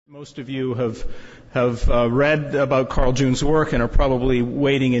Most of you have read about Carl June's work and are probably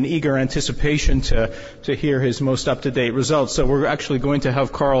waiting in eager anticipation to hear his most up-to-date results. So we're actually going to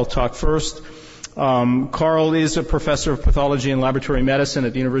have Carl talk first. Carl is a professor of pathology and laboratory medicine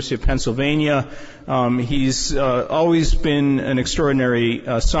at the University of Pennsylvania. He's always been an extraordinary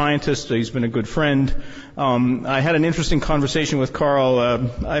scientist. He's been a good friend. I had an interesting conversation with Carl,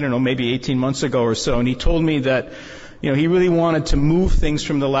 maybe 18 months ago or so, and he told me that he really wanted to move things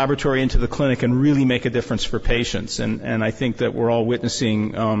from the laboratory into the clinic and really make a difference for patients. And I think that we're all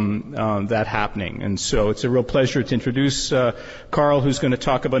witnessing that happening. And so it's a real pleasure to introduce Carl, who's going to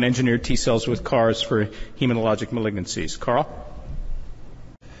talk about engineered T cells with CARs for hematologic malignancies. Carl?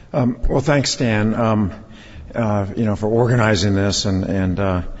 Well, thanks, Stan, for organizing this. And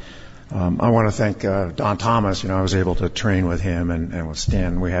I want to thank Don Thomas. I was able to train with him and with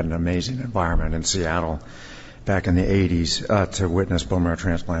Stan. We had an amazing environment in Seattle back in the 80s to witness bone marrow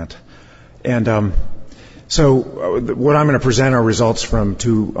transplant. And so what I'm going to present are results from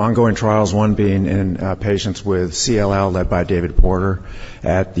two ongoing trials, one being in patients with CLL led by David Porter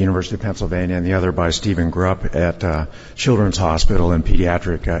at the University of Pennsylvania, and the other by Stephen Grupp at Children's Hospital in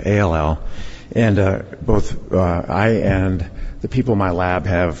pediatric ALL. And both I and the people in my lab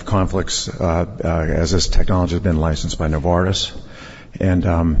have conflicts as this technology has been licensed by Novartis.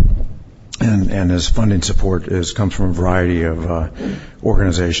 And his funding support comes from a variety of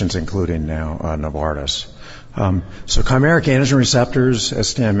organizations, including now Novartis. So chimeric antigen receptors, as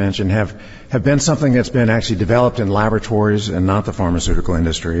Stan mentioned, have been something that's been actually developed in laboratories and not the pharmaceutical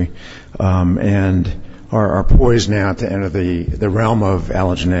industry, and are poised now to enter the realm of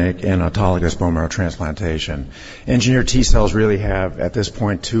allogeneic and autologous bone marrow transplantation. Engineered T cells really have, at this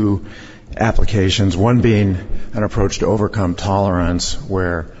point, two applications, one being an approach to overcome tolerance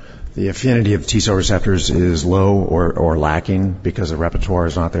where the affinity of T cell receptors is low or lacking because the repertoire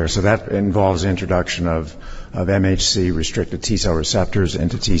is not there. So that involves the introduction of MHC restricted T cell receptors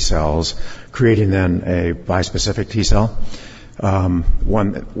into T cells, creating then a bispecific T cell,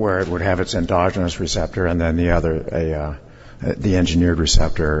 one where it would have its endogenous receptor and then the other the engineered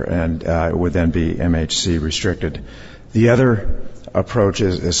receptor, and it would then be MHC restricted. The other approach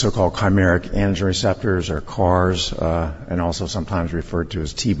is so-called chimeric antigen receptors, or CARs, and also sometimes referred to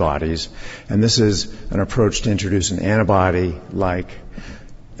as T-bodies. And this is an approach to introduce an antibody-like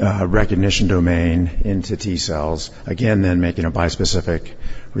recognition domain into T cells, again then making a bispecific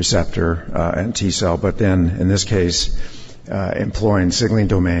receptor and T cell, but then in this case employing signaling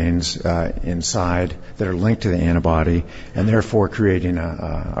domains inside that are linked to the antibody, and therefore creating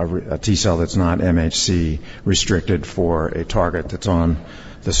a T cell that's not MHC restricted for a target that's on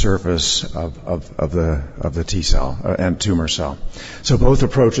the surface of the T cell and tumor cell. So both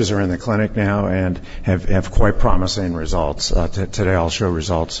approaches are in the clinic now and have quite promising results. Today I'll show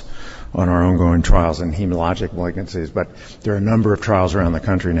results on our ongoing trials in hematologic malignancies, but there are a number of trials around the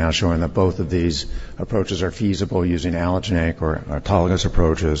country now showing that both of these approaches are feasible using allogeneic or autologous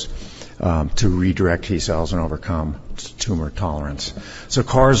approaches to redirect T cells and overcome tumor tolerance. So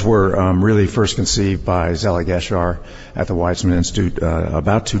CARs were really first conceived by Zeli Geshar at the Weizmann Institute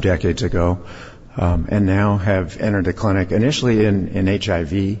about 2 decades ago, and now have entered the clinic initially in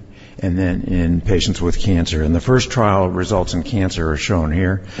HIV and then in patients with cancer. And the first trial results in cancer are shown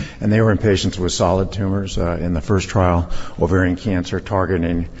here, and they were in patients with solid tumors. In the first trial, ovarian cancer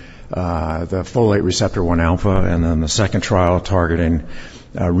targeting the folate receptor 1 alpha, and then the second trial targeting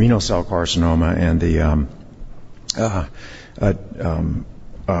renal cell carcinoma and the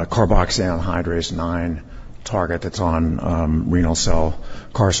carboxyl anhydrase 9 target that's on renal cell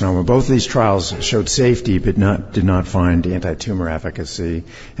carcinoma. Both of these trials showed safety but did not find anti-tumor efficacy,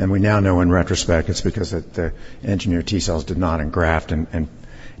 and we now know in retrospect it's because the engineered T cells did not engraft and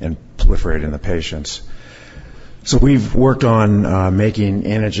proliferate in the patients. So we've worked on making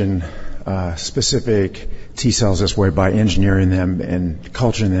antigen specific T cells this way by engineering them and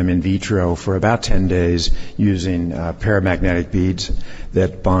culturing them in vitro for about 10 days using paramagnetic beads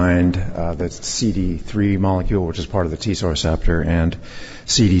that bind the CD3 molecule, which is part of the T cell receptor, and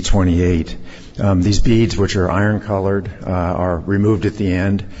CD28. These beads, which are iron colored, are removed at the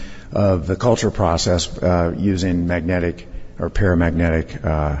end of the culture process using magnetic or paramagnetic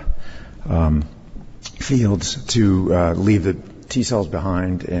fields to leave the T cells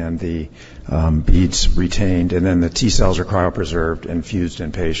behind and the beads retained, and then the T cells are cryopreserved and fused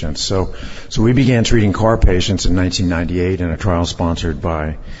in patients. So we began treating CAR patients in 1998 in a trial sponsored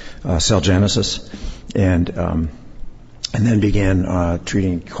by Cell Genesis, and then began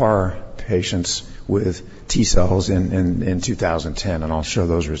treating CAR patients with T cells in 2010, and I'll show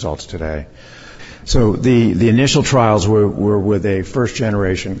those results today. So the initial trials were with a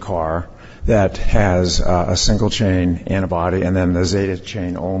first-generation CAR that has a single-chain antibody and then the zeta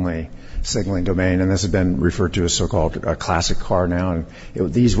chain only signaling domain, and this has been referred to as so-called a classic CAR now. And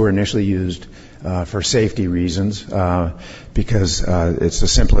these were initially used for safety reasons because it's the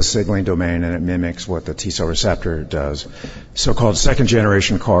simplest signaling domain and it mimics what the T-cell receptor does. So-called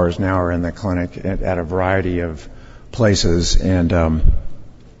second-generation CARs now are in the clinic at a variety of places and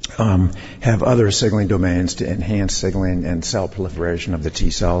have other signaling domains to enhance signaling and cell proliferation of the T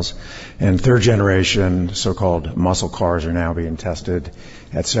cells. And third generation, so-called muscle CARs, are now being tested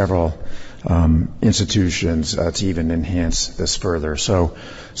at several institutions to even enhance this further. So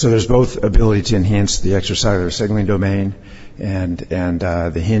there's both ability to enhance the extracellular signaling domain and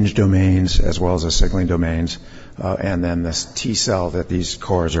the hinge domains as well as the signaling domains, and then this T cell that these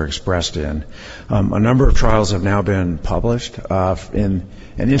CARs are expressed in. A number of trials have now been published, and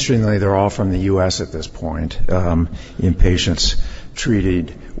interestingly, they're all from the U.S. at this point, in patients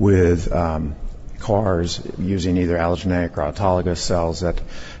treated with CARs using either allogeneic or autologous cells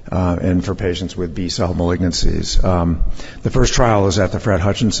and for patients with B-cell malignancies. The first trial is at the Fred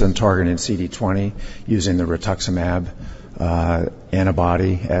Hutchinson targeting CD20 using the rituximab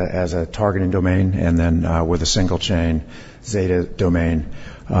antibody as a targeting domain, and then with a single chain zeta domain.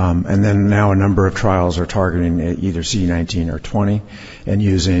 And then now a number of trials are targeting either CD19 or 20 and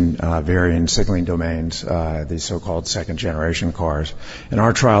using varying signaling domains, these so-called second-generation CARs. And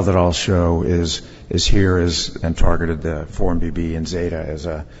our trial that I'll show is and targeted the 4-1BB and zeta as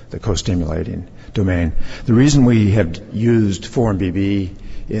the co-stimulating domain. The reason we have used 4-1BB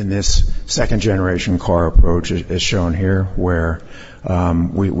in this second-generation CAR approach is shown here, where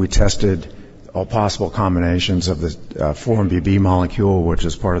we tested all possible combinations of the 4-1BB molecule, which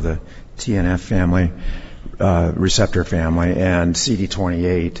is part of the TNF family, receptor family, and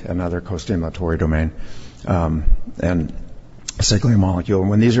CD28, another co-stimulatory domain, and a signaling molecule. And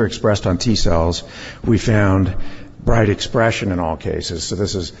when these are expressed on T cells, we found bright expression in all cases. So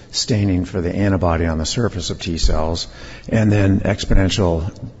this is staining for the antibody on the surface of T cells, and then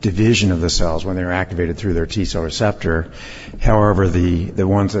exponential division of the cells when they're activated through their T cell receptor. However, the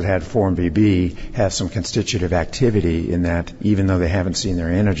ones that had 4-1BB have some constitutive activity in that even though they haven't seen their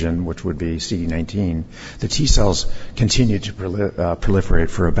antigen, which would be CD19, the T cells continue to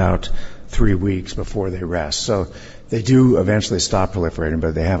proliferate for about 3 weeks before they rest. So they do eventually stop proliferating,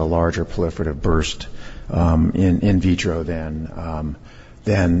 but they have a larger proliferative burst in vitro than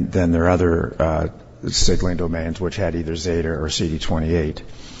their other signaling domains, which had either zeta or CD28.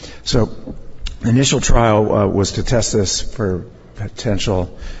 So the initial trial was to test this for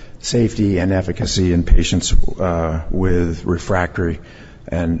potential safety and efficacy in patients with refractory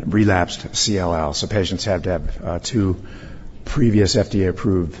and relapsed CLL. So patients had to have 2 previous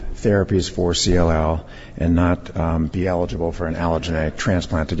FDA-approved therapies for CLL and not be eligible for an allogeneic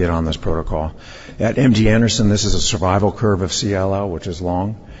transplant to get on this protocol. At MD Anderson, this is a survival curve of CLL, which is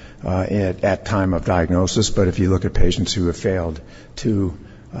long at time of diagnosis, but if you look at patients who have failed 2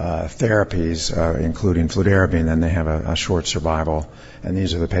 therapies, including fludarabine, then they have a short survival, and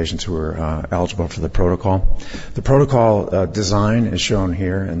these are the patients who are eligible for the protocol. The protocol design is shown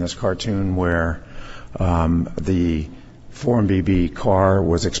here in this cartoon, where the 4-1BB CAR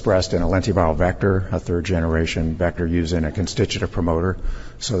was expressed in a lentiviral vector, a third-generation vector using a constitutive promoter,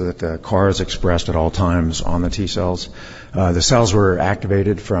 so that the CAR is expressed at all times on the T cells. The cells were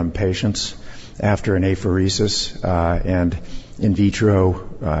activated from patients after an apheresis and in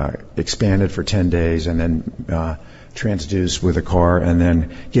vitro expanded for 10 days and then transduced with a CAR and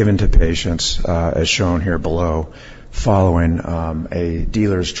then given to patients as shown here below, following a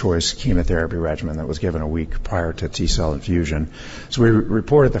dealer's choice chemotherapy regimen that was given a week prior to T-cell infusion. So we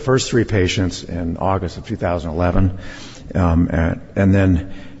reported the first 3 patients in August of 2011, and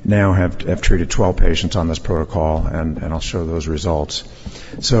then now have treated 12 patients on this protocol, and I'll show those results.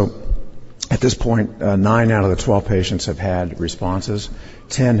 So at this point, 9 out of the 12 patients have had responses,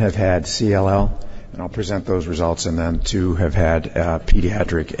 10 have had CLL, and I'll present those results, and then 2 have had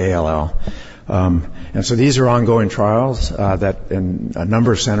pediatric ALL. And so these are ongoing trials that in a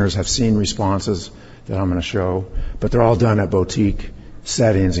number of centers have seen responses that I'm going to show, but they're all done at boutique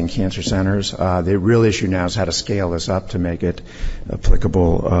settings in cancer centers. The real issue now is how to scale this up to make it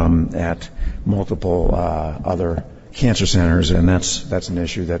applicable at multiple other cancer centers, and that's an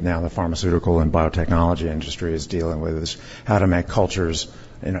issue that now the pharmaceutical and biotechnology industry is dealing with, is how to make cultures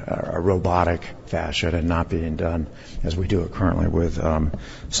in a robotic fashion and not being done as we do it currently with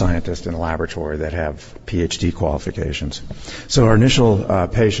scientists in a laboratory that have PhD qualifications. So our initial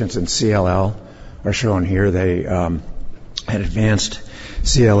patients in CLL are shown here. They had advanced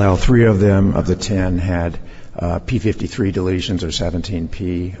CLL, 3 of them, of the 10, had P53 deletions or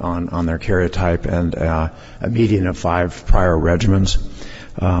 17P on their karyotype and a median of 5 prior regimens.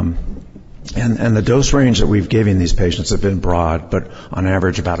 And the dose range that we've given these patients have been broad, but on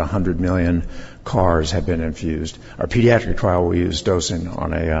average about 100 million CARs have been infused. Our pediatric trial, we use dosing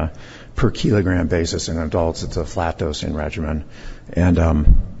on a per kilogram basis. In adults, it's a flat dosing regimen. And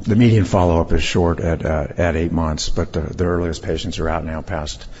the median follow-up is short at 8 months, but the earliest patients are out now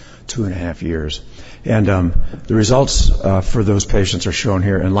past 2.5 years. And the results for those patients are shown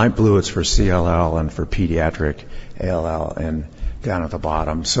here. In light blue, it's for CLL, and for pediatric ALL, and down at the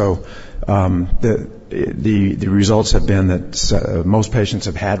bottom. So the results have been that most patients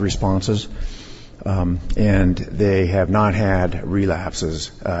have had responses, and they have not had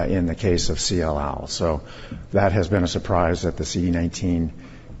relapses in the case of CLL. So that has been a surprise, that the CD19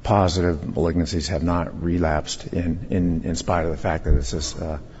 positive malignancies have not relapsed in spite of the fact that this is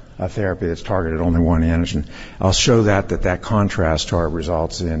a therapy that's targeted only one antigen. I'll show that contrasts to our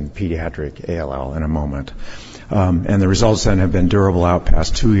results in pediatric ALL in a moment. And the results then have been durable out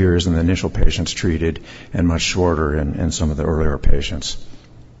past 2 years in the initial patients treated, and much shorter in some of the earlier patients.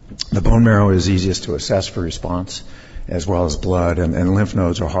 The bone marrow is easiest to assess for response, as well as blood, and lymph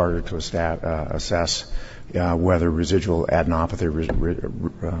nodes are harder to assess whether residual adenopathy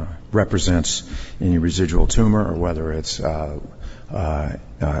represents any residual tumor, or whether it's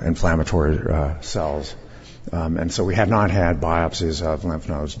inflammatory cells. And so we have not had biopsies of lymph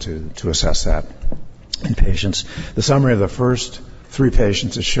nodes to assess that in patients. The summary of the first 3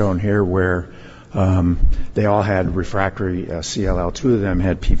 patients is shown here, where they all had refractory CLL. 2 of them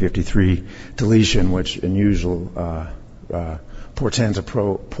had P53 deletion, which in usual portends a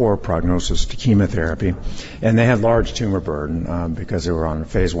poor prognosis to chemotherapy. And they had large tumor burden because they were on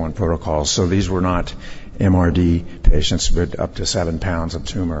phase 1 protocols. So these were not MRD patients, but up to 7 pounds of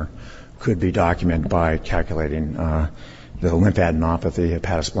tumor could be documented by calculating the lymphadenopathy,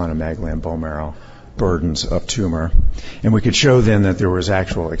 hepatosplenomegaly, and bone marrow burdens of tumor. And we could show then that there was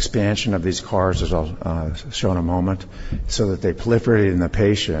actual expansion of these CARs, as I'll show in a moment, so that they proliferated in the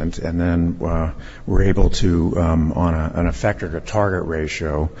patient, and then were able to, on an effector to target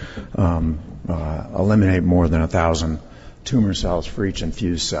ratio, eliminate more than 1,000 tumor cells for each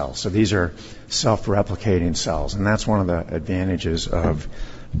infused cell. So these are self-replicating cells, and that's one of the advantages of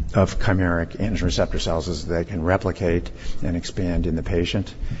chimeric antigen receptor cells, is they can replicate and expand in the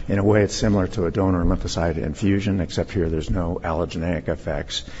patient. In a way, it's similar to a donor lymphocyte infusion, except here there's no allogeneic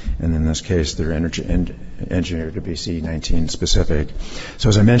effects, and in this case they're engineered to be CD19 specific. So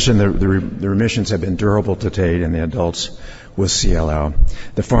as I mentioned, the remissions have been durable to date in the adults with CLL.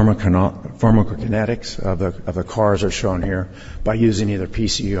 The pharmacokinetics of the CARs are shown here by using either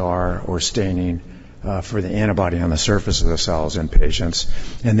PCR or staining for the antibody on the surface of the cells in patients.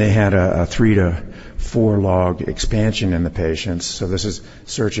 And they had a 3 to 4 log expansion in the patients. So this is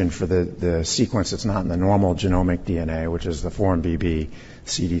searching for the sequence that's not in the normal genomic DNA, which is the 4-1BB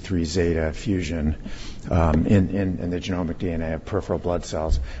CD3 zeta fusion in the genomic DNA of peripheral blood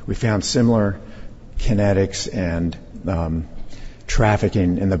cells. We found similar kinetics and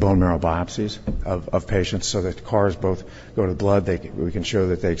trafficking in the bone marrow biopsies of patients, so that CARs both go to blood. We can show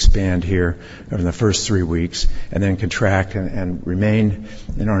that they expand here in the first 3 weeks, and then contract and remain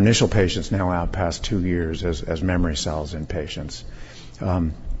in our initial patients now out past 2 years as memory cells in patients.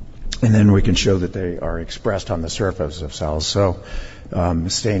 And then we can show that they are expressed on the surface of cells. So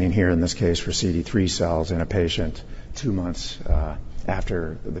staining here in this case for CD3 cells in a patient 2 months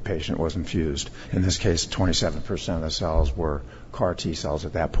after the patient was infused. In this case, 27% of the cells were CAR T cells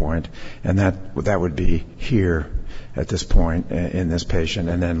at that point, and that would be here at this point in this patient,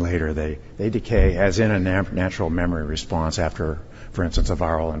 and then later they decay as in a natural memory response after, for instance, a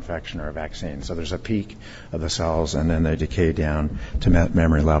viral infection or a vaccine. So there's a peak of the cells, and then they decay down to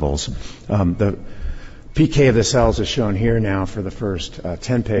memory levels. The PK of the cells is shown here now for the first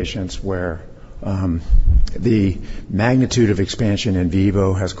 10 patients, where the magnitude of expansion in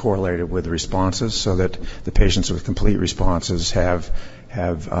vivo has correlated with responses, so that the patients with complete responses have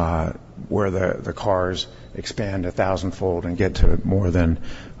where the CARs expand 1,000-fold and get to more than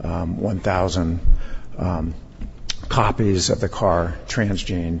 1,000 copies of the CAR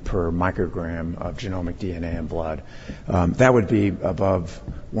transgene per microgram of genomic DNA in blood. That would be above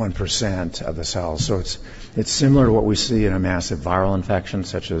 1% of the cells. So it's similar to what we see in a massive viral infection,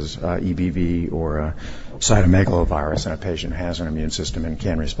 such as EBV or cytomegalovirus, and a patient has an immune system and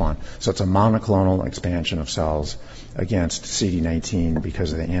can respond. So it's a monoclonal expansion of cells against CD19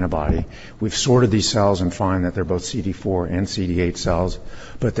 because of the antibody. We've sorted these cells and find that they're both CD4 and CD8 cells,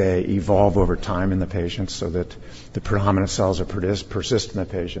 but they evolve over time in the patients so that the predominant cells that persist in the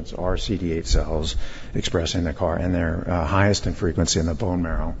patients are CD8 cells expressing the CAR, and they're highest in frequency in the bone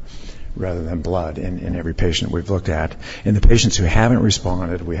marrow rather than blood in every patient we've looked at. In the patients who haven't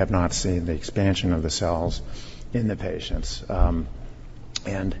responded, we have not seen the expansion of the cells in the patients.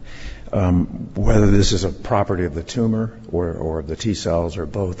 Whether this is a property of the tumor or of the T cells or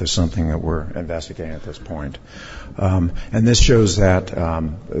both is something that we're investigating at this point. And this shows that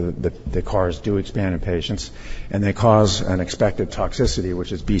the CARs do expand in patients, and they cause an expected toxicity,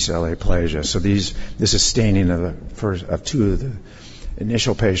 which is B-cell aplasia. So this is staining of two of the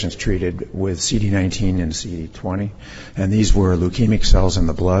initial patients treated with CD19 and CD20, and these were leukemic cells in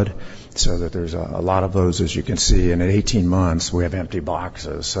the blood, so that there's a lot of those, as you can see, and at 18 months we have empty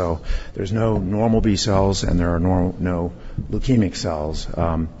boxes. So there's no normal B cells and there are no leukemic cells.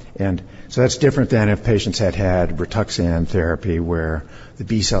 And so that's different than if patients had Rituxan therapy where the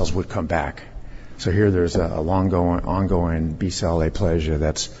B cells would come back. So here there's a ongoing B-cell aplasia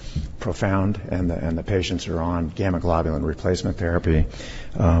that's profound, and the patients are on gamma globulin replacement therapy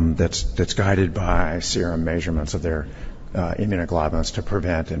that's guided by serum measurements of their immunoglobulins to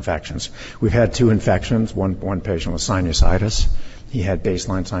prevent infections. We've had 2 infections. One patient with sinusitis. He had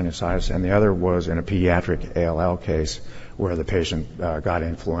baseline sinusitis, and the other was in a pediatric ALL case where the patient got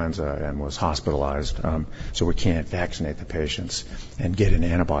influenza and was hospitalized. So we can't vaccinate the patients and get an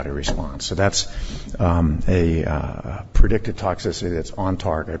antibody response. So that's a predicted toxicity that's on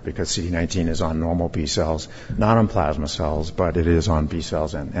target because CD19 is on normal B cells, not on plasma cells, but it is on B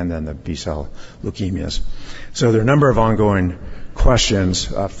cells and then the B cell leukemias. So there are a number of ongoing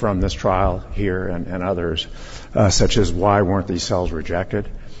questions from this trial here and others, such as why weren't these cells rejected?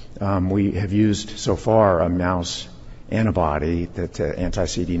 We have used so far a mouse antibody that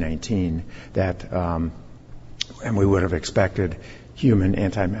anti-CD19 that, and we would have expected human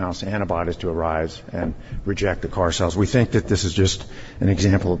anti-mouse antibodies to arise and reject the CAR cells. We think that this is just an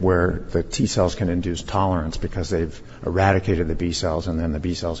example of where the T cells can induce tolerance because they've eradicated the B cells and then the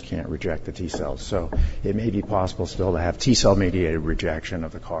B cells can't reject the T cells. So it may be possible still to have T cell mediated rejection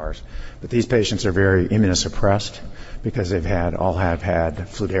of the CARs. But these patients are very immunosuppressed because they've all have had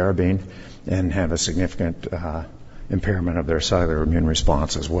fludarabine and have a significant impairment of their cellular immune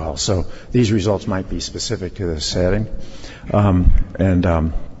response as well. So these results might be specific to this setting.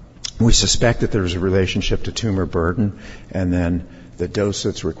 We suspect that there's a relationship to tumor burden and then the dose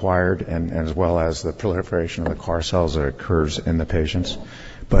that's required and as well as the proliferation of the CAR cells that occurs in the patients.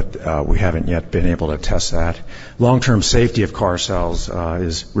 But we haven't yet been able to test that. Long-term safety of CAR cells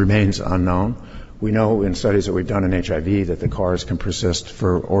remains unknown. We know in studies that we've done in HIV that the CARs can persist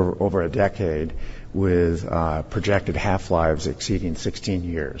for over a decade with projected half-lives exceeding 16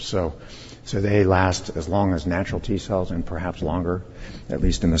 years. So they last as long as natural T cells and perhaps longer, at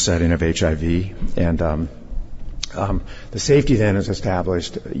least in the setting of HIV. And the safety then is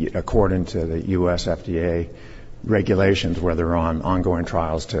established according to the U.S. FDA regulations where they're on ongoing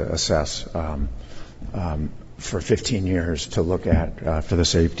trials to assess for 15 years to look at for the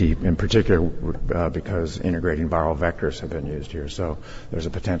safety, in particular because integrating viral vectors have been used here. So there's a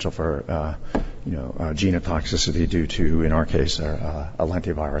potential for genotoxicity due to, in our case, a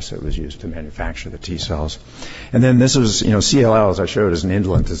lentivirus that was used to manufacture the T cells. And then this was, CLL, as I showed, is an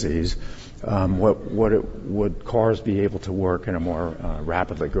indolent disease. Would CARs be able to work in a more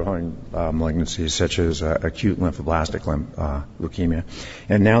rapidly growing malignancy such as acute lymphoblastic leukemia?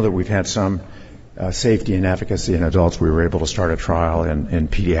 And now that we've had some safety and efficacy in adults, we were able to start a trial in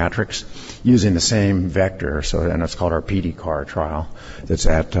pediatrics using the same vector, and it's called our PDCAR trial that's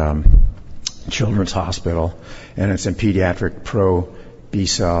at Children's Hospital, and it's in pediatric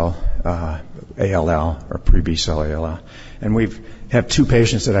pro-B-cell ALL or pre-B-cell ALL. And we have 2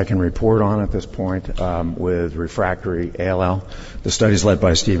 patients that I can report on at this point with refractory ALL. The study's led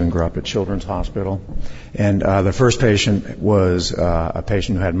by Stephen Grupp at Children's Hospital. And the first patient was a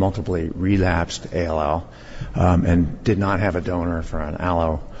patient who had multiply relapsed ALL and did not have a donor for an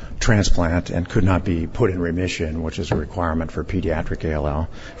allo transplant and could not be put in remission, which is a requirement for pediatric ALL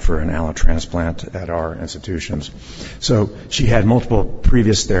for an allo transplant at our institutions. So she had multiple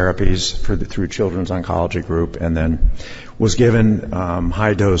previous therapies through Children's Oncology Group and then was given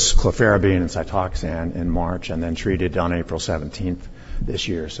high-dose clofarabine and Cytoxan in March and then treated on April 17th this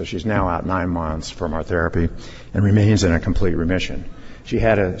year. So she's now out 9 months from our therapy and remains in a complete remission. She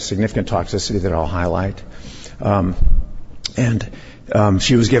had a significant toxicity that I'll highlight. And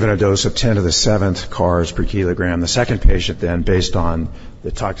she was given a dose of 10 to the 7th CARs per kilogram. The second patient then, based on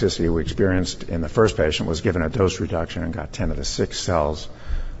the toxicity we experienced in the first patient, was given a dose reduction and got 10 to the 6th cells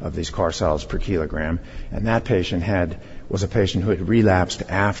of these CAR cells per kilogram. And that patient was a patient who had relapsed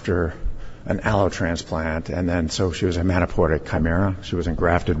after an allotransplant, and then so she was a hematopoietic chimera. She was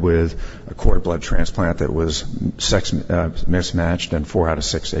engrafted with a cord blood transplant that was sex mismatched and 4 out of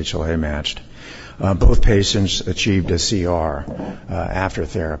 6 HLA matched. Both patients achieved a CR after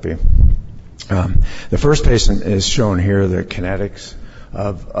therapy. The first patient is shown here, the kinetics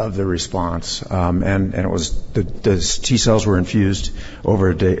of the response, and it was the T cells were infused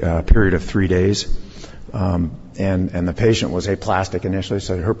over a period of 3 days. And the patient was aplastic initially,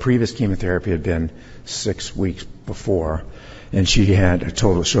 so her previous chemotherapy had been 6 weeks before, and she had her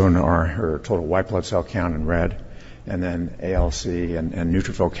total white blood cell count in red, and then ALC and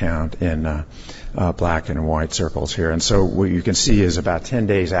neutrophil count in black and white circles here. And so what you can see is about 10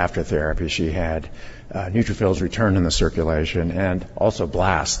 days after therapy, she had neutrophils return in the circulation, and also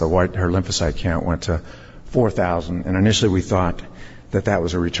blasts. Her lymphocyte count went to 4,000, and initially we thought that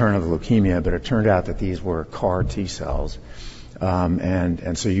was a return of the leukemia, but it turned out that these were CAR T cells.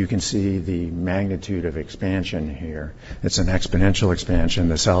 And so you can see the magnitude of expansion here. It's an exponential expansion.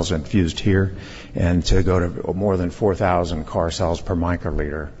 The cells infused here, and to go to more than 4,000 CAR cells per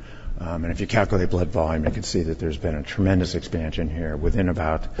microliter. And if you calculate blood volume, you can see that there's been a tremendous expansion here within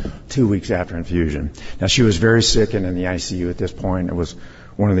about 2 weeks after infusion. Now, she was very sick and in the ICU at this point. It was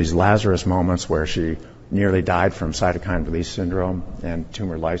one of these Lazarus moments where she nearly died from cytokine release syndrome and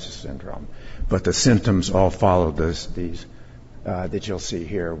tumor lysis syndrome. But the symptoms all followed these that you'll see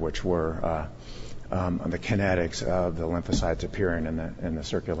here, which were the kinetics of the lymphocytes appearing in the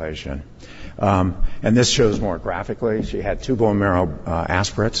circulation. And this shows more graphically. She had 2 bone marrow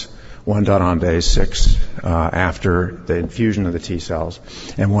aspirates, one done on day 6 after the infusion of the T cells,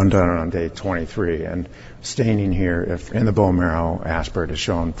 and one done on day 23. And staining here in the bone marrow aspirate is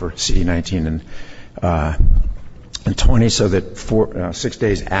shown for CD19 and 20, so that 6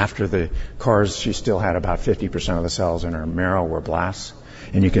 days after the CARs, she still had about 50% of the cells in her marrow were blasts.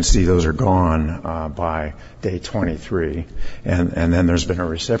 And you can see those are gone by day 23. And then there's been a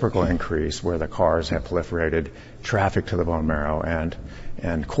reciprocal increase where the CARs have proliferated, traffic to the bone marrow,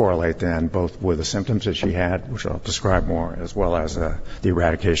 and correlate then both with the symptoms that she had, which I'll describe more, as well as the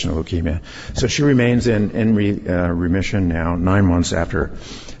eradication of leukemia. So she remains in remission now, 9 months after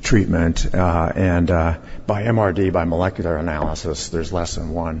treatment, and by MRD, by molecular analysis, there's less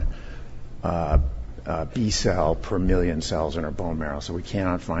than 1 B cell per million cells in her bone marrow, so we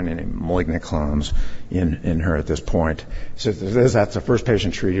cannot find any malignant clones in her at this point. So that's the first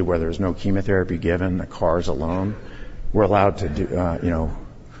patient treated where there's no chemotherapy given, the CARs alone. We're allowed to do,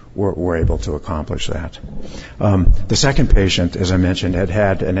 we're able to accomplish that. The second patient, as I mentioned,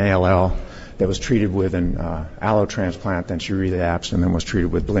 had an ALL that was treated with an allotransplant, then she relapsed and then was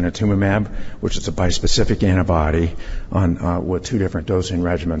treated with blinatumomab, which is a bispecific antibody with 2 different dosing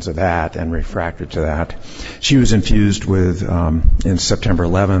regimens of that, and refractory to that. She was infused with in September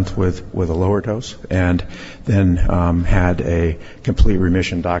 11th with a lower dose, and then had a complete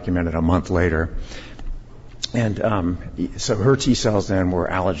remission documented a month later. And so her T cells then were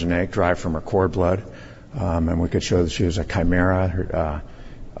allogeneic, derived from her cord blood, and we could show that she was a chimera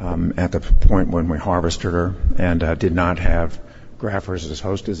at the point when we harvested her, and did not have graft versus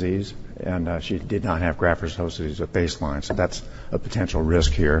host disease, and she did not have graft versus host disease at baseline, so that's a potential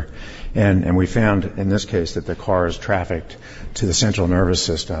risk here. And we found in this case that the CARs trafficked to the central nervous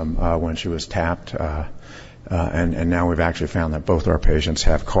system when she was tapped, and now we've actually found that both our patients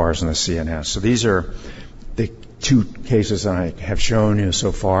have CARs in the CNS. So these are the 2 cases that I have shown you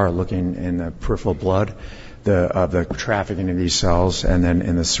so far, looking in the peripheral blood, the trafficking of these cells, and then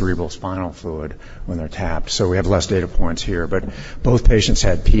in the cerebral spinal fluid when they're tapped. So we have less data points here, but both patients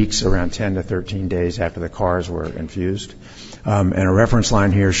had peaks around 10 to 13 days after the CARs were infused. And a reference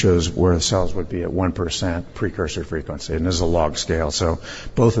line here shows where the cells would be at 1% precursor frequency, and this is a log scale. So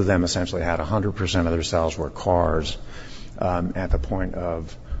both of them essentially had 100% of their cells were CARs at the point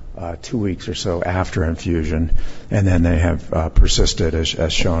of 2 weeks or so after infusion, and then they have persisted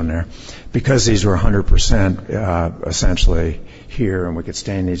as shown there. Because these were 100% essentially here, and we could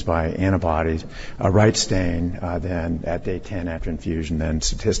stain these by antibodies, a right stain then at day 10 after infusion, then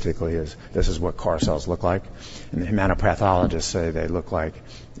statistically this is what CAR cells look like. And the hematopathologists say they look like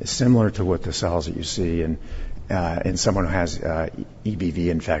similar to what the cells that you see in someone who has EBV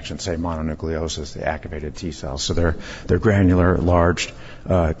infection, say mononucleosis, the activated T cells. So they're granular, large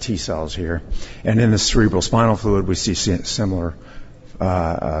T cells here. And in the cerebral spinal fluid, we see similar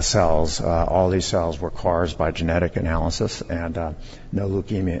cells. All these cells were CARs by genetic analysis, and no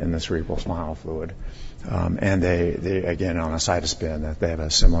leukemia in the cerebral spinal fluid. And they again, on a cytospin, that they have a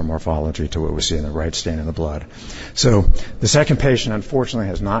similar morphology to what we see in the right stain in the blood. So the second patient, unfortunately,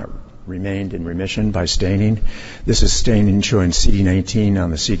 has not remained in remission by staining. This is staining showing CD19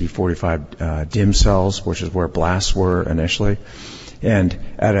 on the CD45 dim cells, which is where blasts were initially. And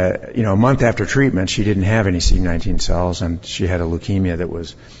at a month after treatment, she didn't have any CD19 cells, and she had a leukemia that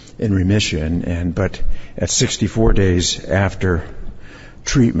was in remission. But at 64 days after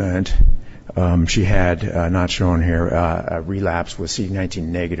treatment, she had, not shown here, a relapse with CD19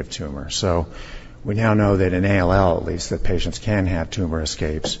 negative tumor. So we now know that in ALL, at least, that patients can have tumor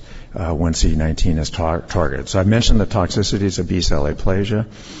escapes when CD19 is targeted. So I mentioned the toxicities of B-cell aplasia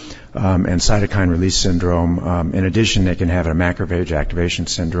and cytokine release syndrome. In addition, they can have a macrophage activation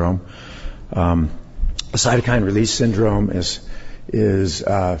syndrome. The cytokine release syndrome is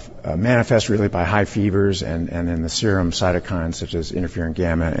manifest really by high fevers and in the serum cytokines such as interferon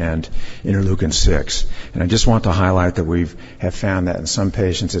gamma and interleukin-6. And I just want to highlight that we have found that in some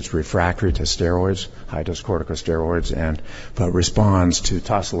patients it's refractory to steroids, high-dose corticosteroids, but responds to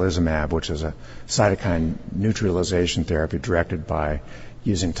tocilizumab, which is a cytokine neutralization therapy directed by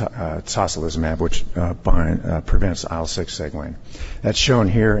using tocilizumab, which prevents IL-6 signaling. That's shown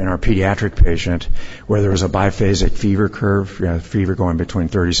here in our pediatric patient, where there was a biphasic fever curve, fever going between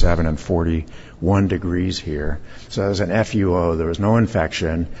 37 and 41 degrees here. So there was an FUO. There was no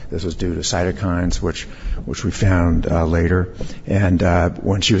infection. This was due to cytokines, which we found later. And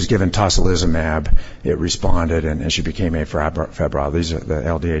when she was given tocilizumab, it responded, and she became afebrile. These are the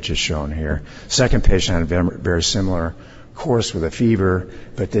LDH is shown here. Second patient had a very similar course with a fever,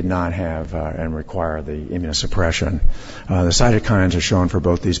 but did not have and require the immunosuppression. The cytokines are shown for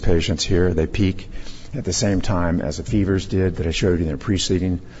both these patients here. They peak at the same time as the fevers did that I showed you in the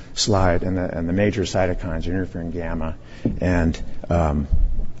preceding slide, and the major cytokines are interferon gamma and IL-6,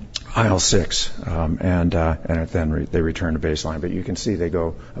 and then they return to baseline. But you can see they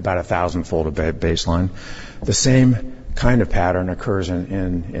go about 1,000-fold to baseline. The same kind of pattern occurs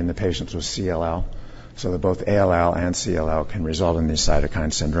in the patients with CLL. So that both ALL and CLL can result in these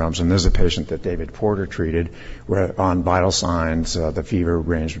cytokine syndromes. And there's a patient that David Porter treated where on vital signs the fever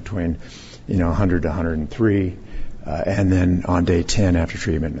ranged between 100 to 103. And then on day 10 after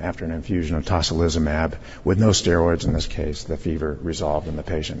treatment, after an infusion of tocilizumab, with no steroids in this case, the fever resolved and the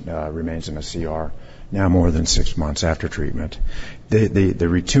patient remains in a CR now more than 6 months after treatment.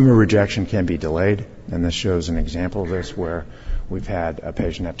 The tumor rejection can be delayed, and this shows an example of this where we've had a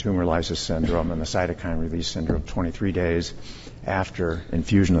patient have tumor lysis syndrome and the cytokine release syndrome 23 days after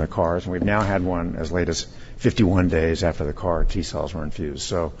infusion of the CARs, and we've now had one as late as 51 days after the CAR T cells were infused.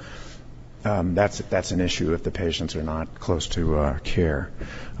 So that's an issue if the patients are not close to care.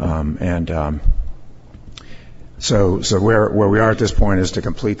 So where we are at this point is to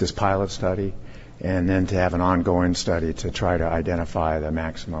complete this pilot study and then to have an ongoing study to try to identify the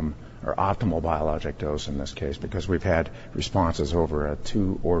maximum or optimal biologic dose in this case, because we've had responses over a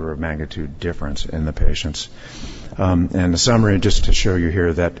 2 order of magnitude difference in the patients. And the summary, just to show you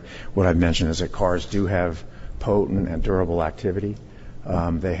here that what I've mentioned is that CARs do have potent and durable activity.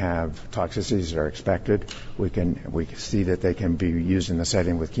 They have toxicities that are expected. We can see that they can be used in the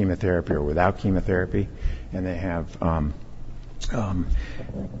setting with chemotherapy or without chemotherapy, and they have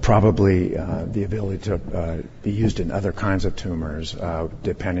probably the ability to be used in other kinds of tumors,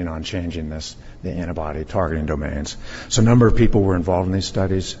 depending on changing the antibody targeting domains. So a number of people were involved in these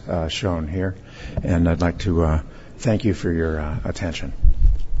studies shown here, and I'd like to thank you for your attention.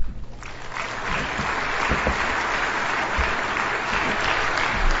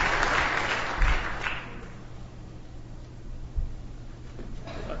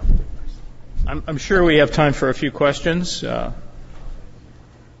 I'm sure we have time for a few questions.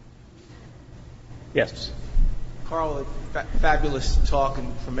 Yes. Carl, fabulous talk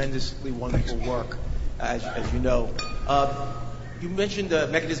and tremendously wonderful work, as you know. You mentioned the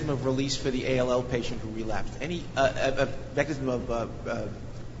mechanism of release for the ALL patient who relapsed. Any mechanism of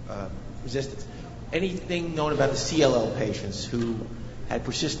resistance? Anything known about the CLL patients who had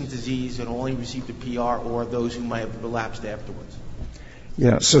persistent disease and only received a PR, or those who might have relapsed afterwards?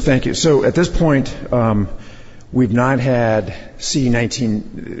 Yeah, so thank you. So at this point, we've not had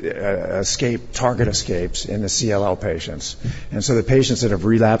CD19 target escapes in the CLL patients. And so the patients that have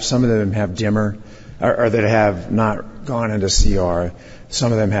relapsed, some of them have dimmer, or that have not gone into CR,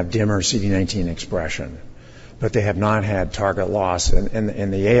 some of them have dimmer CD19 expression, but they have not had target loss. And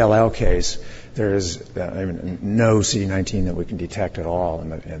in the ALL case, there is no CD19 that we can detect at all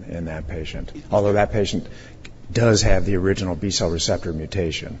in that patient, although that patient does have the original B-cell receptor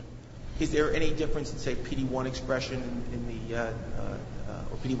mutation. Is there any difference in, say, PD-1 expression in the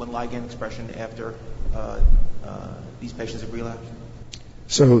or PD-1 ligand expression after these patients have relapsed?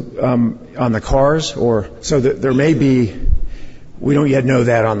 So on the CARs, there may be. We don't yet know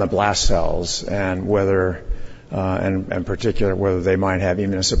that on the blast cells, and whether, and in particular, whether they might have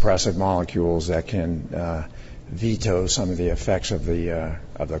immunosuppressive molecules that can veto some of the effects of the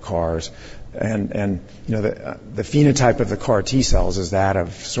CARs. And you know, the phenotype of the CAR T cells is that of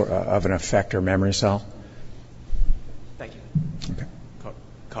an effector memory cell. Thank you. Okay.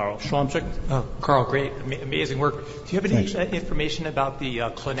 Carl Schlomczyk. Carl, great, amazing work. Do you have any information about the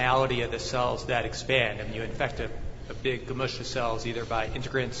clonality of the cells that expand? I mean, you infect a big gamush of cells either by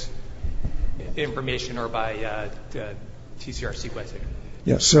integrants information or by TCR sequencing.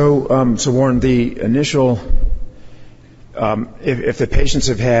 Yeah. So Warren, the initial, if the patients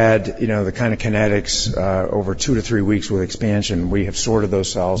have had, you know, the kind of kinetics over 2 to 3 weeks with expansion, we have sorted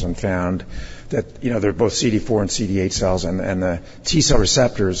those cells and found that, you know, they're both CD4 and CD8 cells, and the T cell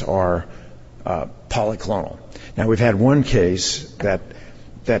receptors are polyclonal. Now, we've had one case that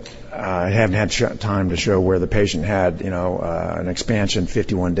I haven't had time to show where the patient had, you know, an expansion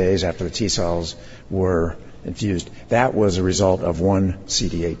 51 days after the T cells were infused. That was a result of one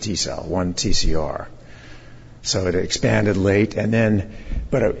CD8 T cell, one TCR. So it expanded late, and then,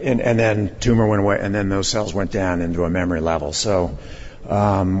 and then tumor went away, and then those cells went down into a memory level. So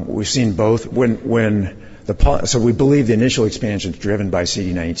we've seen both. So we believe the initial expansion is driven by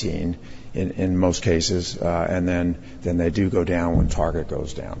CD19 in most cases, and then they do go down when target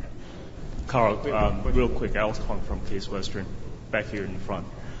goes down. Carl, real quick, Alex calling from Case Western, back here in the front.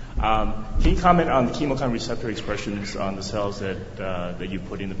 Can you comment on the chemokine receptor expressions on the cells that you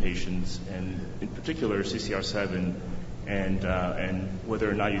put in the patients, and in particular CCR7, and whether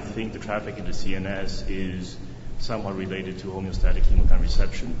or not you think the traffic into CNS is somewhat related to homeostatic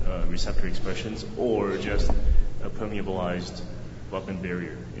chemokine receptor expressions, or just a permeabilized blood-brain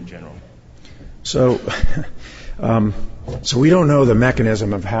barrier in general? So we don't know the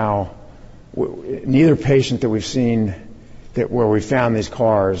mechanism of how. Neither patient that we've seen where we found these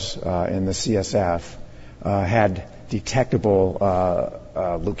CARs in the CSF had detectable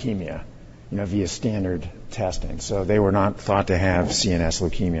leukemia, you know, via standard testing. So they were not thought to have CNS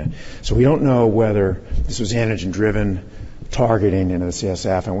leukemia. So we don't know whether this was antigen-driven targeting into the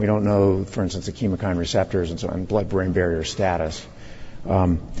CSF, and we don't know, for instance, the chemokine receptors and so on, blood-brain barrier status.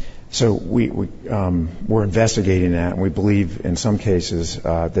 So we're investigating that, and we believe in some cases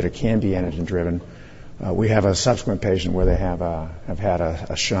that it can be antigen-driven. We have a subsequent patient where they have had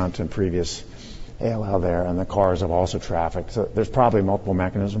a shunt in previous ALL there, and the CARs have also trafficked. So there's probably multiple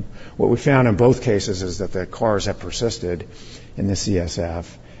mechanisms. What we found in both cases is that the CARs have persisted in the CSF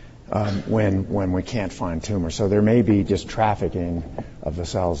when we can't find tumor. So there may be just trafficking of the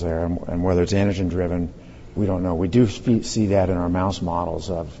cells there, and whether it's antigen-driven, we don't know. We do see that in our mouse models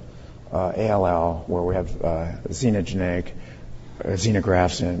of ALL, where we have xenografts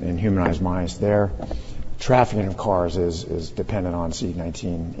in humanized mice. Their trafficking of CARs is dependent on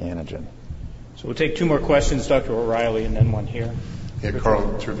CD19 antigen. So we'll take 2 more questions, Dr. O'Reilly, and then one here. Yeah,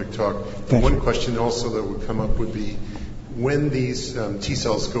 Carl, terrific talk. One question also that would come up would be, when these T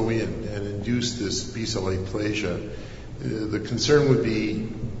cells go in and induce this B-cell aplasia, the concern would be,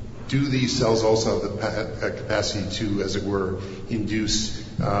 do these cells also have the capacity to, as it were, induce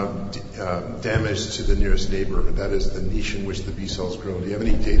damage to the nearest neighbor? That is the niche in which the B cells grow. Do you have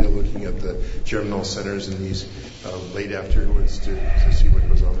any data looking at the germinal centers in these late afterwards to see what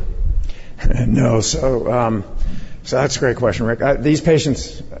goes on there? No. So that's a great question, Rick. These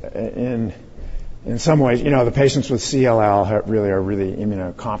patients, in some ways, you know, the patients with CLL are really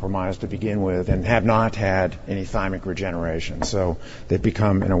immunocompromised to begin with, and have not had any thymic regeneration. So they've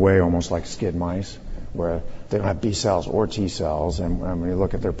become, in a way, almost like skid mice, where they don't have B cells or T cells, and when you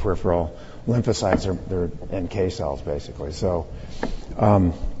look at their peripheral lymphocytes, they're NK cells basically. So,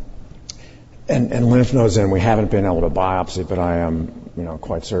 and lymph nodes, and we haven't been able to biopsy, but I am, you know,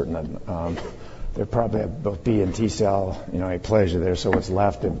 quite certain that they probably have both B and T cell, you know, aplasia there. So what's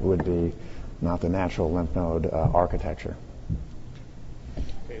left would be not the natural lymph node architecture.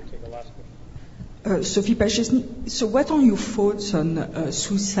 Okay, take the last question. Sophie Pachesny, so what are your thoughts on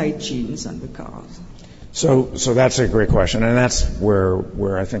suicide genes on the CARs? So that's a great question, and that's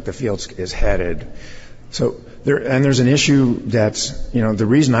where I think the field is headed. So there's an issue that's, you know, the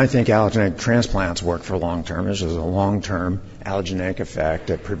reason I think allogeneic transplants work for long term is there's a long-term allogeneic effect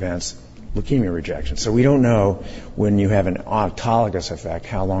that prevents leukemia rejection. So we don't know when you have an autologous effect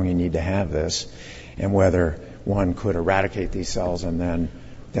how long you need to have this, and whether one could eradicate these cells and then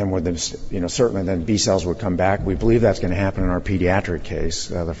then certainly then B cells would come back. We believe that's going to happen in our pediatric case.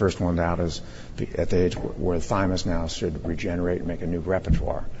 The first one out is at the age where the thymus now should regenerate and make a new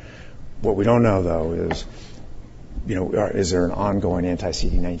repertoire. What we don't know, though, is, is there an ongoing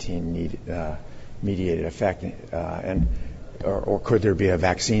anti-CD19 mediated effect, or could there be a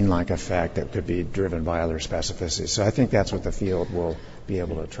vaccine-like effect that could be driven by other specificities? So I think that's what the field will be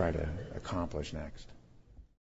able to try to accomplish next.